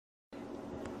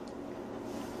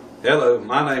Hello,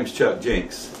 my name's Chuck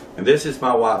Jenks, and this is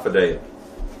my wife Adele.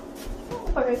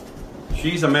 Okay.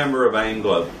 She's a member of AIM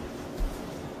Global.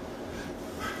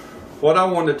 What I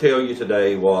wanted to tell you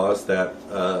today was that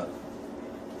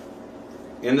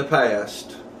in the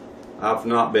past, I've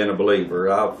not been a believer.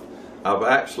 I've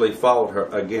actually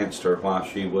fought against her while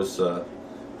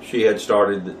she had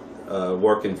started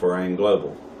working for AIM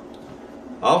Global.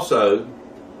 Also,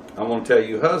 I want to tell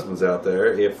you husbands out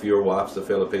there, if your wife's a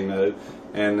Filipino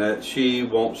and that she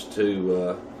wants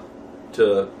to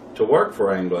work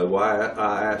for AIM Global,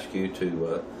 I ask you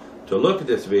to look at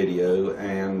this video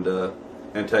and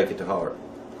take it to heart.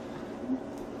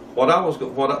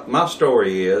 My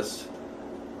story is,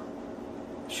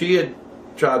 she had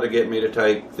tried to get me to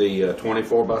take the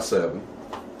 24/7,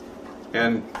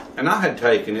 and I had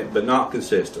taken it, but not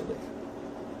consistently.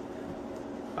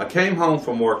 I came home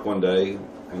from work one day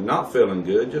and not feeling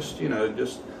good, just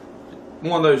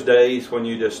one of those days when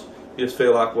you just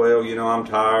feel like, well, I'm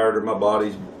tired or my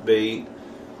body's beat,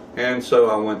 and so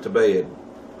I went to bed.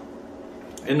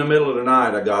 In the middle of the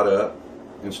night, I got up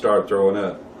and started throwing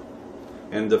up,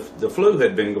 and the flu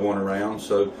had been going around,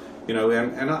 so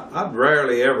and I'd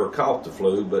rarely ever caught the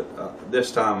flu, but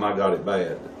this time I got it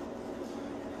bad.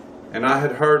 And I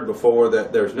had heard before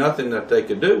that there's nothing that they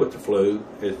could do with the flu,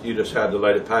 you just had to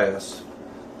let it pass.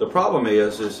 The problem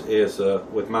is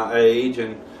with my age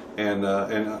and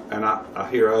I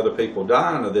hear other people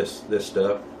dying of this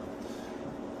stuff.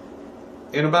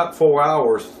 In about 4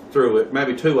 hours through it,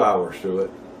 maybe 2 hours through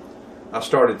it, I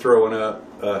started throwing up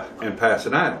and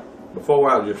passing out. Before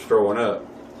I was just throwing up,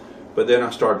 but then I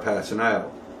started passing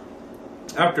out.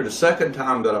 After the second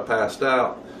time that I passed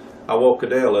out, I woke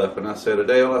Adele up and I said,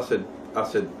 Adele, I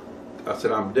said,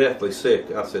 I'm deathly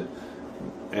sick. I said,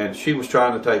 and she was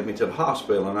trying to take me to the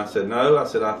hospital, and I said, no, I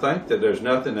said, I think that there's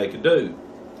nothing they could do.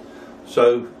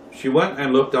 So she went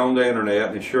and looked on the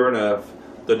internet, and sure enough,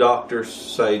 the doctors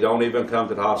say, don't even come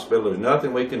to the hospital. There's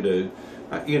nothing we can do,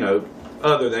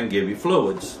 other than give you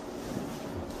fluids.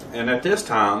 And at this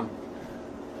time,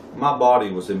 my body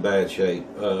was in bad shape.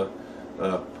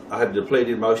 I had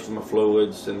depleted most of my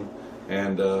fluids,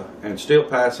 and still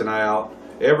passing out.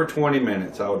 Every 20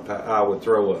 minutes I would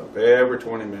throw up, every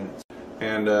 20 minutes.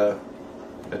 And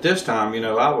at this time,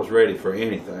 I was ready for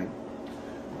anything.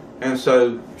 And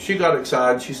so she got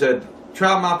excited. She said,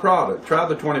 try my product, try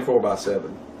the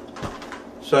 24/7.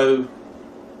 So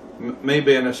me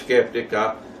being a skeptic,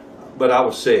 but I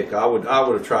was sick. I would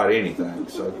have tried anything.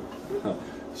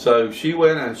 So she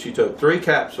went and she took 3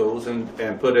 capsules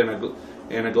and put in a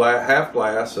half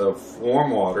glass of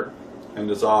warm water and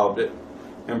dissolved it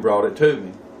and brought it to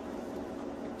me.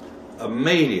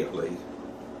 Immediately,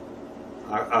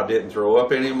 I didn't throw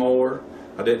up anymore.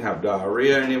 I didn't have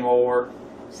diarrhea anymore.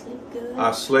 Sleep good.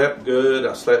 I slept good.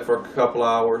 I slept for a couple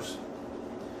hours.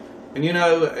 And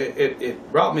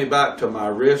it brought me back to my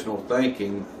original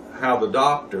thinking, how the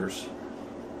doctors,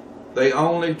 they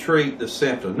only treat the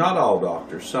symptoms. Not all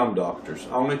doctors, some doctors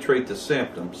only treat the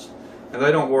symptoms, and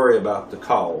they don't worry about the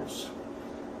cause.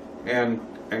 And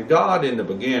God in the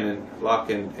beginning, like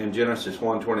in Genesis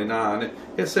 1:29,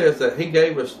 it says that He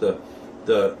gave us the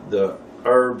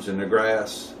herbs and the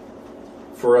grass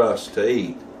for us to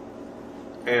eat.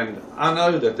 And I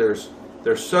know that there's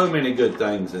so many good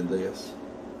things in this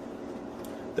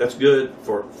that's good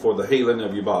for the healing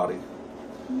of your body.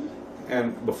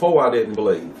 And before I didn't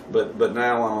believe, but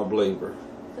now I'm a believer.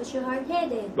 Because you're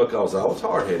hard-headed. Because I was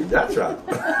hard-headed, that's right.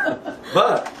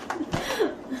 But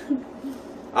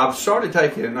I've started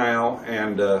taking it now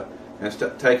and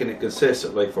taking it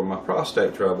consistently for my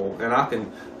prostate trouble, and I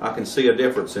can see a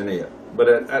difference in it. But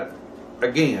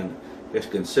again, it's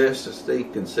consistency,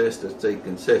 consistency,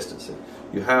 consistency.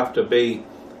 You have to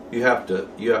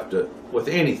with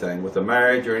anything, with a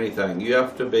marriage or anything, you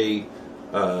have to be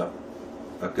a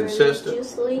consistent,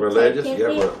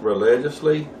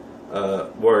 religiously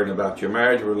worrying about your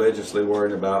marriage, religiously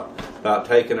worrying about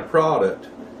taking a product.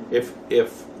 If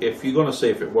you're going to see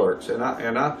if it works, and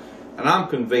I'm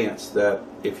convinced that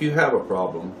if you have a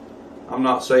problem, I'm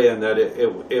not saying that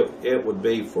it would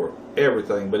be for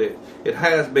everything, but it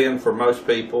has been for most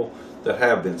people that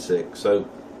have been sick. So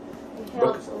it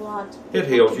helps a lot. It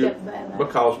heals you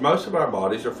because most of our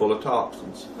bodies are full of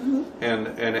toxins, and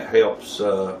it helps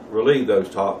relieve those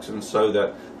toxins so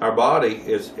that our body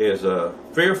is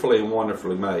fearfully and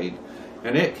wonderfully made,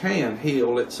 and it can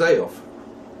heal itself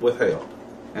with help.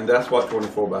 And that's what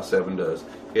 24/7 does.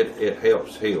 It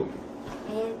helps heal you.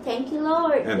 And thank you,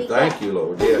 Lord. And thank you,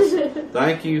 Lord. Yes,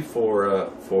 thank you for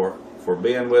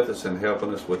being with us and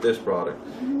helping us with this product.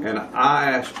 And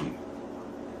I ask you,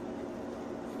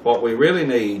 what we really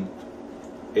need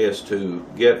is to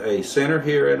get a center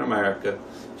here in America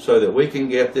so that we can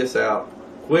get this out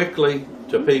quickly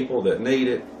to people that need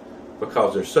it,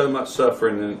 because there's so much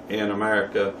suffering in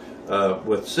America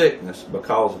with sickness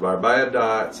because of our bad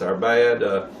diets, our bad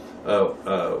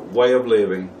way of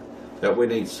living, that we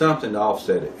need something to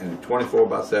offset it, and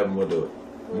 24/7 will do it.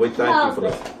 We thank you for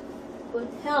that. Would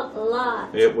help a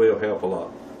lot. It will help a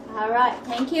lot. All right,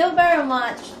 thank you very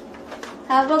much.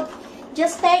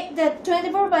 Just take the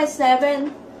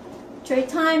 24/7 3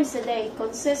 times a day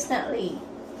consistently.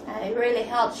 It really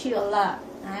helps you a lot.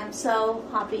 I am so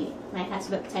happy my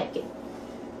husband take it.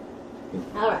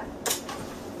 All right.